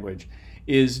of language,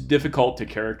 is difficult to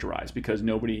characterize because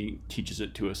nobody teaches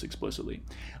it to us explicitly.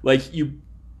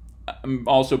 I'm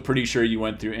also pretty sure you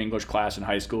went through English class in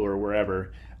high school or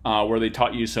wherever where they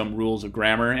taught you some rules of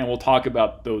grammar, and we'll talk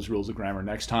about those rules of grammar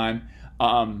next time.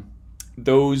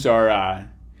 Those are,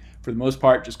 for the most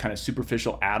part, just kind of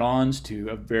superficial add-ons to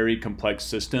a very complex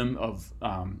system of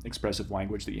expressive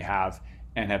language that you have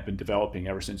and have been developing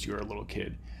ever since you were a little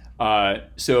kid.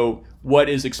 So what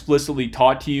is explicitly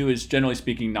taught to you is, generally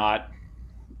speaking, not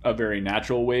a very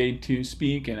natural way to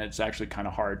speak, and it's actually kind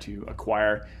of hard to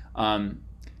acquire.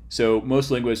 So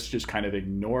most linguists just kind of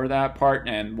ignore that part,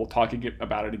 and we'll talk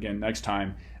about it again next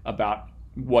time about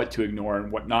what to ignore and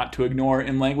what not to ignore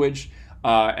in language.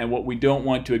 And what we don't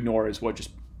want to ignore is what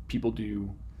just people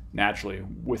do naturally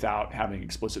without having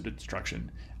explicit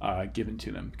instruction given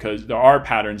to them, because there are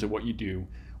patterns of what you do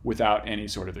without any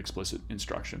sort of explicit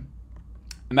instruction.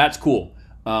 And that's cool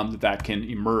that can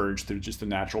emerge through just the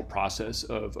natural process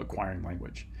of acquiring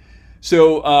language.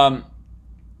 So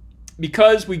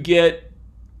because we get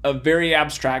a very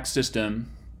abstract system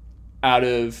out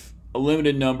of a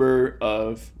limited number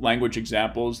of language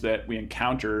examples that we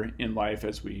encounter in life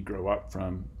as we grow up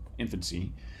from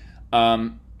infancy,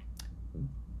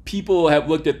 people have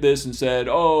looked at this and said,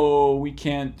 oh, we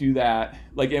can't do that.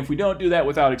 Like, if we don't do that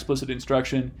without explicit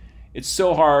instruction, it's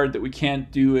so hard that we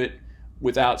can't do it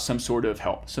without some sort of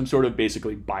help, some sort of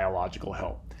basically biological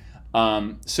help.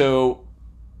 So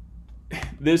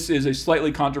this is a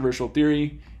slightly controversial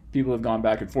theory. People have gone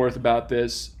back and forth about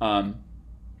this. I'm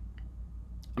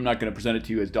not going to present it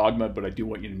to you as dogma, but I do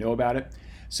want you to know about it.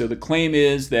 So the claim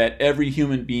is that every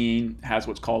human being has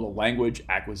what's called a language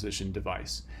acquisition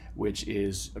device, which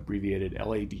is abbreviated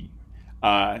LAD.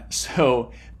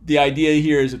 So the idea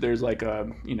here is that there's like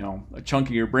a chunk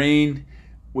of your brain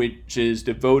which is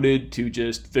devoted to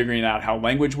just figuring out how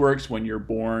language works when you're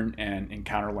born and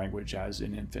encounter language as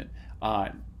an infant.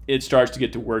 It starts to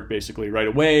get to work basically right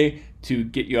away to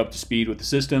get you up to speed with the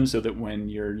system so that when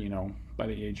you're, by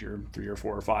the age you're 3 or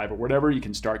 4 or 5 or whatever, you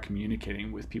can start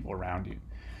communicating with people around you.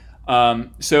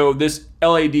 So this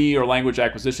LAD, or language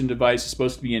acquisition device, is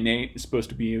supposed to be innate. It's supposed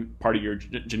to be part of your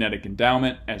genetic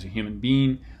endowment as a human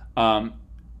being.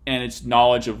 And it's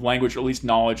knowledge of language, or at least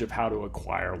knowledge of how to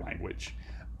acquire language.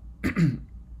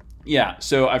 Yeah,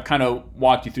 so I've kind of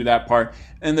walked you through that part.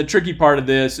 And the tricky part of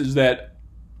this is that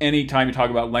anytime you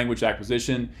talk about language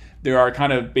acquisition, there are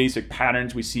kind of basic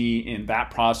patterns we see in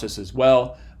that process as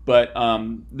well. But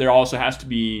there also has to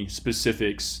be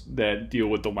specifics that deal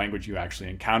with the language you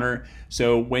actually encounter.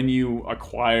 So when you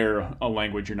acquire a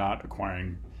language, you're not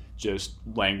acquiring just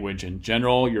language in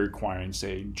general. You're acquiring,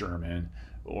 say, German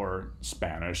or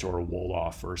Spanish or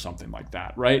Wolof or something like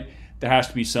that, right? There has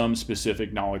to be some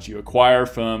specific knowledge you acquire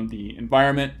from the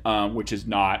environment, which is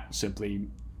not simply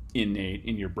innate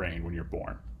in your brain when you're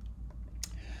born.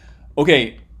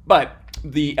 Okay, but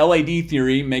the LAD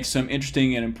theory makes some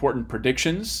interesting and important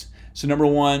predictions. So number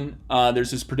one, there's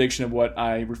this prediction of what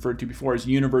I referred to before as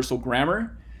universal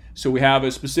grammar. So we have a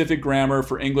specific grammar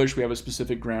for English, we have a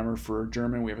specific grammar for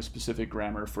German, we have a specific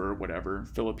grammar for whatever,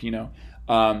 Filipino.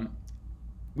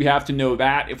 We have to know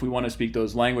that if we want to speak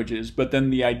those languages. But then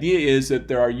the idea is that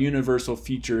there are universal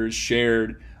features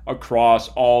shared across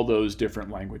all those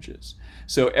different languages.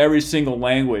 So every single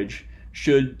language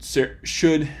should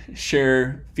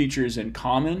share features in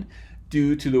common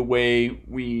due to the way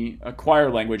we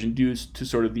acquire language and due to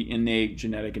sort of the innate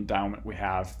genetic endowment we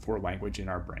have for language in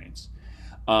our brains.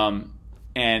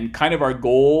 And kind of our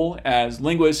goal as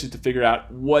linguists is to figure out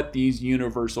what these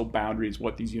universal boundaries,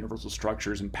 what these universal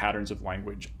structures and patterns of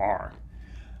language are.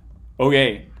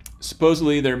 Okay,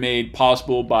 supposedly they're made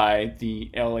possible by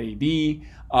the LAD.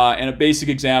 And a basic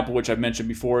example, which I've mentioned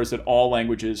before, is that all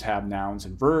languages have nouns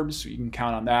and verbs. So you can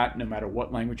count on that no matter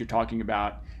what language you're talking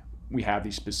about. We have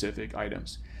these specific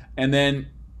items. And then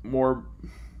more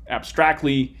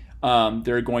abstractly,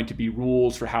 there are going to be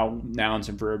rules for how nouns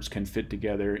and verbs can fit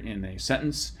together in a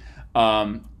sentence.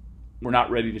 We're not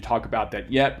ready to talk about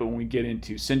that yet, but when we get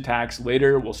into syntax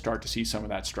later, we'll start to see some of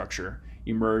that structure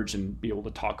emerge and be able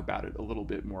to talk about it a little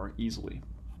bit more easily.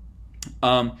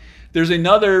 There's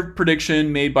another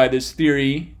prediction made by this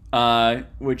theory,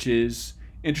 which is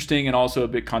interesting and also a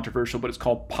bit controversial, but it's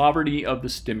called poverty of the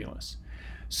stimulus.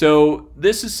 So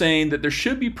this is saying that there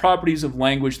should be properties of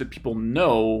language that people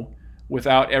know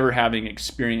without ever having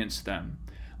experienced them.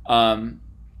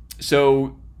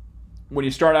 So when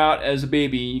you start out as a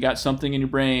baby, you got something in your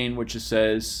brain which just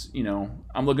says, you know,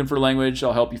 I'm looking for language.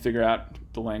 I'll help you figure out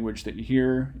the language that you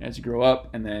hear as you grow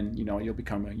up, and then you'll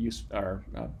become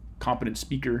a competent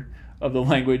speaker of the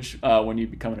language when you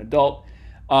become an adult.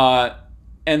 And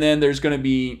then there's going to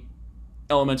be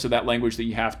elements of that language that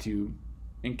you have to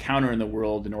encounter in the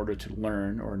world in order to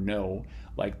learn or know,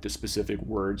 like the specific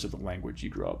words of the language you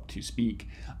grow up to speak.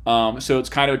 So it's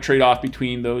kind of a trade-off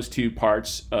between those two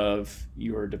parts of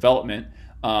your development.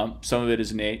 Some of it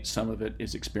is innate, some of it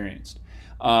is experienced.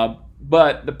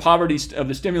 But the poverty of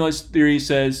the stimulus theory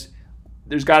says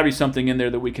there's got to be something in there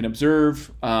that we can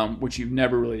observe, which you've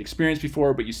never really experienced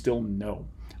before, but you still know.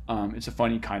 It's a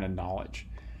funny kind of knowledge.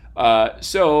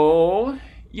 So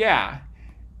yeah,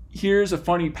 here's a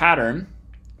funny pattern,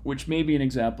 which may be an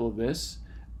example of this.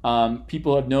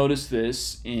 People have noticed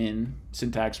this in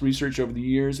syntax research over the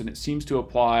years, and it seems to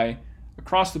apply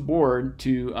across the board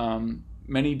to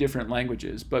many different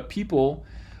languages. But people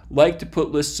like to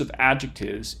put lists of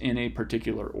adjectives in a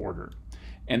particular order.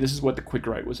 And this is what the quick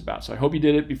write was about. So I hope you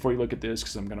did it before you look at this,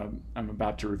 because I'm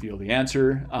about to reveal the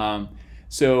answer.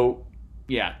 So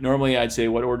yeah, normally I'd say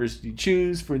what orders do you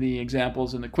choose for the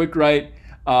examples in the quick write.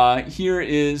 Here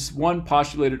is one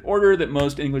postulated order that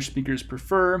most English speakers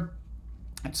prefer.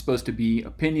 It's supposed to be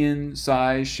opinion,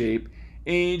 size, shape,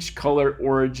 age, color,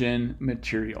 origin,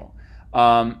 material.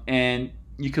 And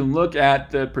you can look at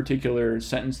the particular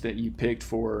sentence that you picked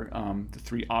for the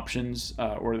three options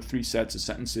or the three sets of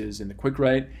sentences in the quick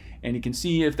write, and you can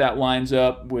see if that lines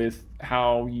up with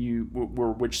how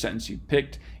which sentence you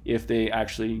picked, if they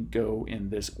actually go in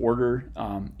this order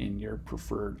in your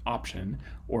preferred option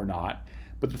or not.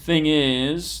 But the thing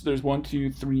is, there's 1,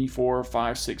 2, 3, 4,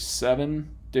 5, 6,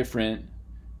 7 different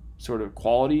sort of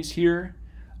qualities here.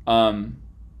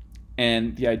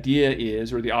 And the idea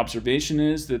is, or the observation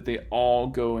is, that they all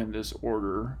go in this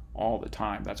order all the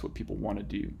time. That's what people want to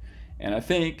do. And I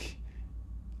think,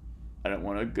 I don't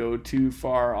want to go too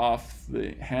far off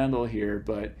the handle here,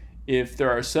 but if there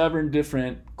are 7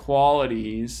 different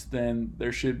qualities, then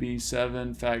there should be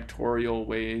 7 factorial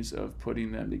ways of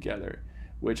putting them together,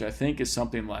 which I think is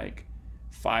something like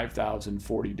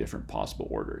 5,040 different possible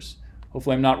orders.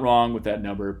 Hopefully I'm not wrong with that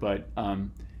number, but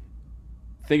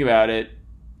think about it.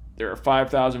 There are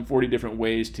 5,040 different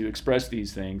ways to express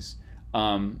these things.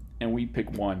 and we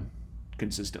pick one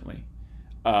consistently.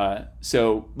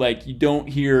 So like you don't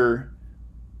hear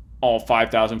all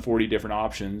 5,040 different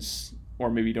options, or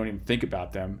maybe you don't even think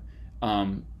about them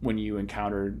when you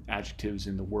encounter adjectives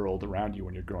in the world around you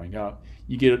when you're growing up.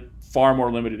 You get far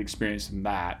more limited experience than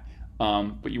that,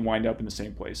 but you wind up in the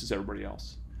same place as everybody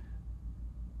else.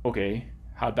 Okay,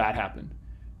 how'd that happen?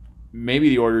 Maybe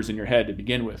the order's in your head to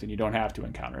begin with, and you don't have to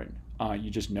encounter it. You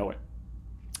just know it.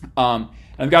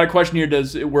 I've got a question here.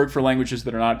 Does it work for languages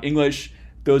that are not English?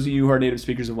 Those of you who are native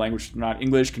speakers of languages that are not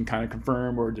English can kind of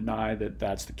confirm or deny that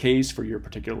that's the case for your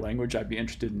particular language. I'd be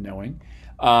interested in knowing.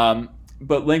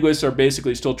 But linguists are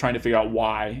basically still trying to figure out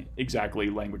why exactly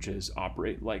languages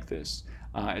operate like this.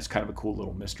 It's kind of a cool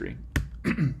little mystery.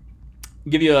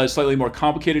 Give you a slightly more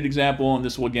complicated example, and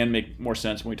this will again make more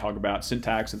sense when we talk about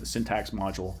syntax and the syntax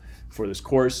module for this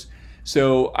course.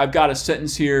 So I've got a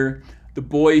sentence here. The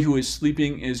boy who is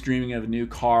sleeping is dreaming of a new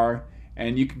car.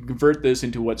 And you can convert this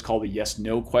into what's called a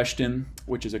yes-no question,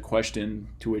 which is a question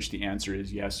to which the answer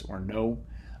is yes or no.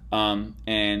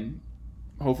 And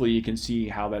hopefully you can see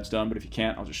how that's done, but if you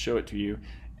can't, I'll just show it to you.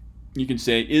 You can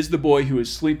say, is the boy who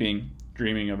is sleeping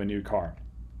dreaming of a new car?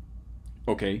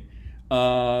 Okay.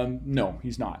 No,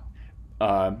 he's not.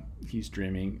 He's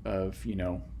dreaming of, you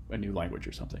know, a new language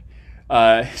or something.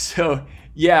 So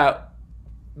yeah,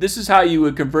 this is how you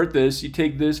would convert this. You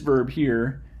take this verb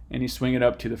here and you swing it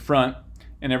up to the front,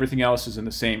 and everything else is in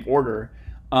the same order.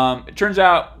 It turns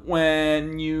out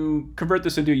when you convert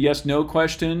this into a yes-no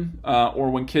question, or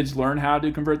when kids learn how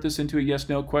to convert this into a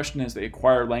yes-no question as they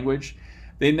acquire language,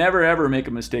 they never ever make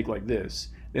a mistake like this.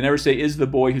 They never say, is the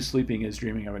boy who's sleeping is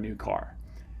dreaming of a new car?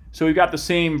 So we've got the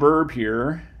same verb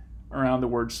here around the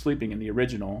word sleeping in the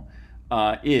original,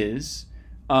 is,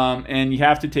 and you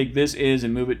have to take this is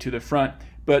and move it to the front.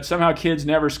 But somehow kids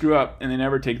never screw up, and they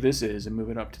never take this is and move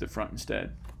it up to the front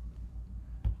instead.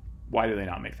 Why do they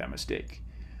not make that mistake?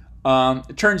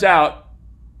 It turns out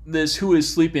this who is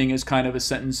sleeping is kind of a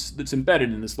sentence that's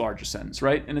embedded in this larger sentence,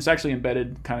 right? And it's actually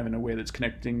embedded kind of in a way that's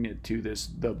connecting it to this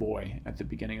the boy at the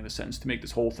beginning of the sentence to make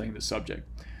this whole thing the subject.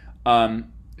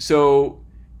 So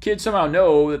kids somehow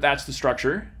know that that's the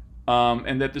structure,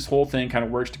 and that this whole thing kind of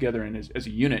works together as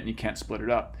a unit, and you can't split it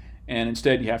up. And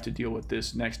instead, you have to deal with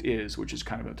this next is, which is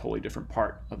kind of a totally different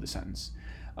part of the sentence,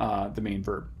 the main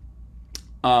verb.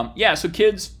 Yeah, so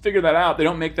kids figure that out. They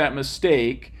don't make that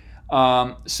mistake.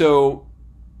 So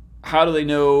how do they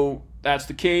know that's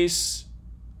the case?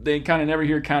 They kind of never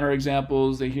hear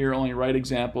counterexamples. They hear only right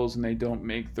examples, and they don't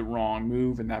make the wrong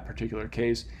move in that particular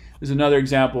case. There's another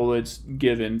example that's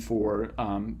given for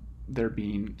there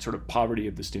being sort of poverty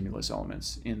of the stimulus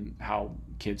elements in how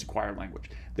kids acquire language.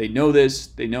 They know this,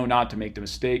 they know not to make the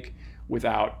mistake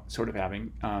without sort of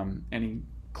having any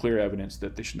clear evidence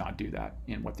that they should not do that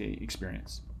in what they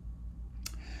experience.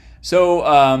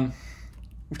 So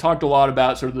we've talked a lot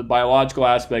about sort of the biological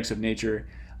aspects of nature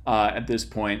at this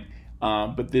point,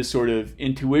 but this sort of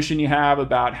intuition you have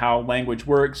about how language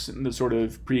works and the sort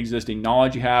of pre-existing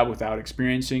knowledge you have without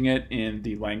experiencing it in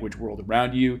the language world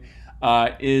around you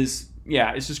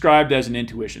it's described as an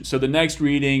intuition. So the next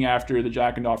reading after the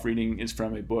Jackendorf reading is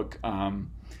from a book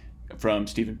from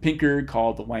Steven Pinker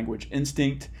called The Language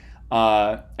Instinct.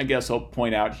 I guess I'll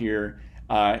point out here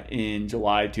in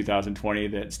July 2020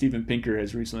 that Steven Pinker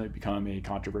has recently become a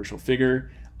controversial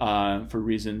figure for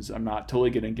reasons I'm not totally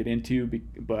going to get into,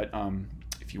 but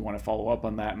if you want to follow up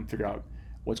on that and figure out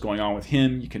what's going on with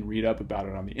him, you can read up about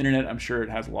it on the internet. I'm sure it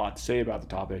has a lot to say about the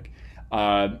topic.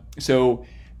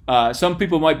 Some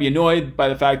people might be annoyed by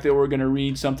the fact that we're going to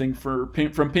read something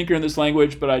from Pinker in this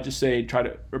language, but I just say try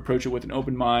to approach it with an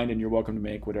open mind, and you're welcome to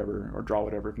make whatever or draw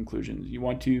whatever conclusions you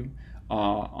want to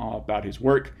about his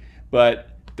work. But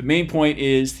the main point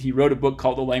is he wrote a book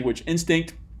called The Language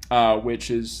Instinct, which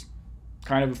is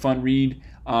kind of a fun read,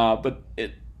 but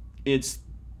it's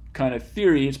kind of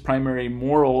theory. Its primary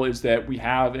moral is that we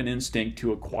have an instinct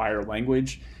to acquire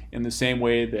language in the same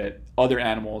way that other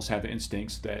animals have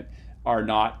instincts that are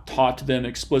not taught to them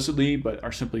explicitly, but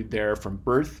are simply there from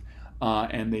birth,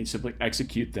 and they simply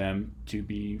execute them to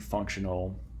be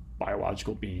functional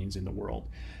biological beings in the world.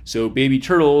 So baby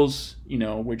turtles,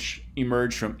 which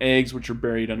emerge from eggs which are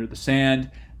buried under the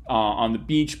sand on the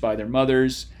beach by their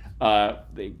mothers,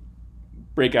 they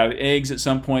break out of the eggs at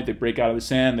some point, they break out of the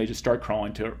sand, they just start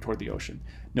crawling toward the ocean.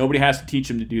 Nobody has to teach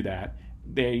them to do that.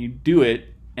 They do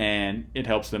it, and it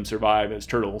helps them survive as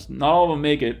turtles. Not all of them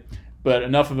make it, but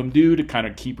enough of them do to kind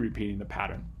of keep repeating the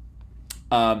pattern.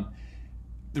 The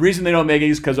reason they don't make it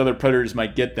is because other predators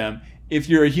might get them. If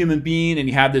you're a human being and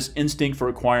you have this instinct for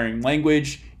acquiring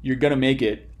language, you're going to make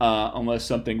it unless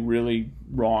something really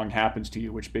wrong happens to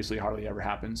you, which basically hardly ever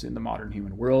happens in the modern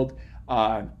human world.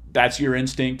 That's your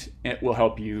instinct. It will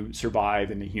help you survive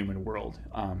in the human world,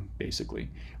 basically,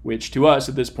 which to us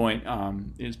at this point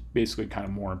is basically kind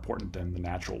of more important than the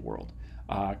natural world,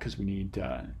 because we need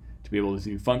to be able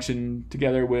to function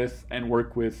together with and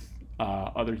work with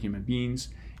other human beings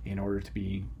in order to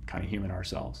be kind of human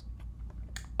ourselves.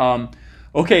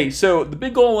 Okay, so the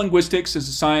big goal of linguistics as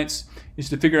a science is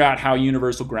to figure out how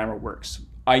universal grammar works,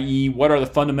 i.e. what are the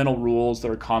fundamental rules that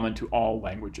are common to all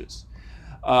languages.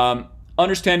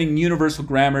 Understanding universal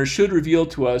grammar should reveal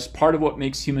to us part of what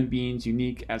makes human beings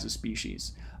unique as a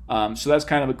species. So that's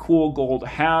kind of a cool goal to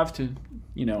have to,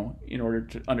 in order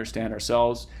to understand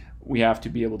ourselves, we have to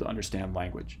be able to understand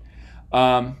language.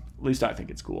 At least I think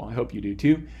it's cool. I hope you do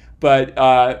too. But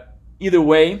either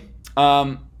way,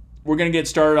 we're going to get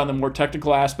started on the more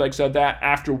technical aspects of that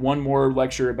after one more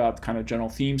lecture about kind of general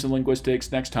themes of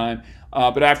linguistics next time.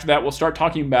 But after that, we'll start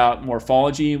talking about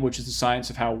morphology, which is the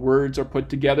science of how words are put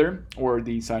together, or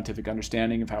the scientific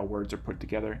understanding of how words are put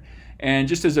together. And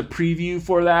just as a preview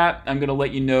for that, I'm going to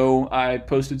let you know I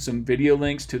posted some video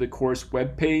links to the course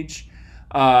webpage.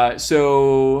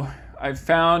 So I've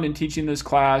found in teaching this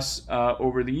class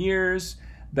over the years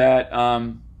that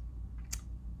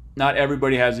not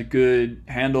everybody has a good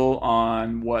handle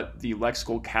on what the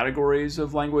lexical categories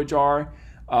of language are.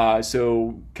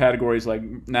 So categories like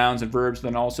nouns and verbs,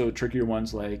 then also trickier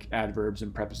ones like adverbs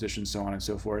and prepositions, so on and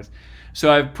so forth.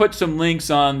 So I've put some links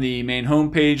on the main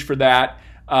homepage for that,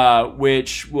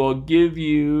 which will give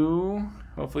you,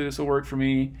 hopefully this will work for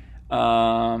me,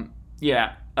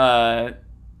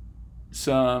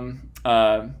 some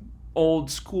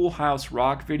old Schoolhouse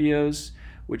Rock videos,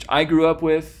 which I grew up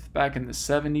with back in the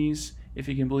 70s, if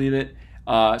you can believe it.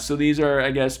 So these are,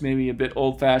 I guess, maybe a bit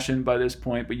old-fashioned by this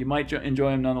point, but you might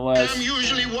enjoy them nonetheless. I'm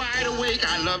usually wide awake.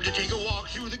 I love to take a walk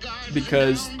through the garden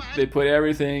because they put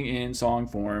everything in song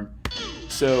form.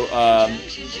 So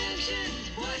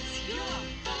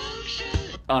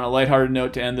on a lighthearted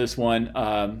note to end this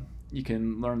one, you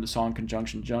can learn the song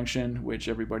Conjunction Junction, which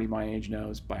everybody my age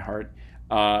knows by heart.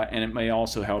 And it may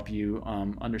also help you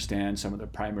understand some of the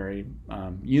primary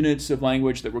units of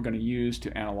language that we're going to use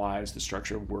to analyze the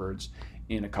structure of words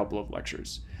in a couple of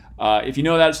lectures. If you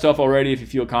know that stuff already, if you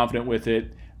feel confident with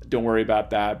it, don't worry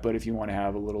about that. But if you want to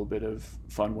have a little bit of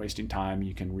fun wasting time,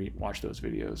 you can watch those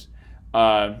videos.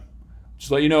 Just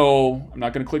to let you know, I'm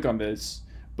not going to click on this,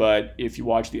 but if you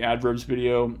watch the adverbs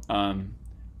video,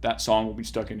 that song will be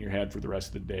stuck in your head for the rest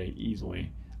of the day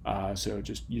easily. So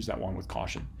just use that one with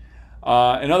caution.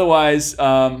 And otherwise,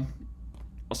 I'll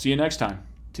see you next time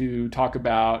to talk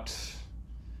about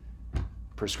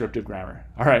prescriptive grammar.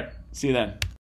 All right, see you then.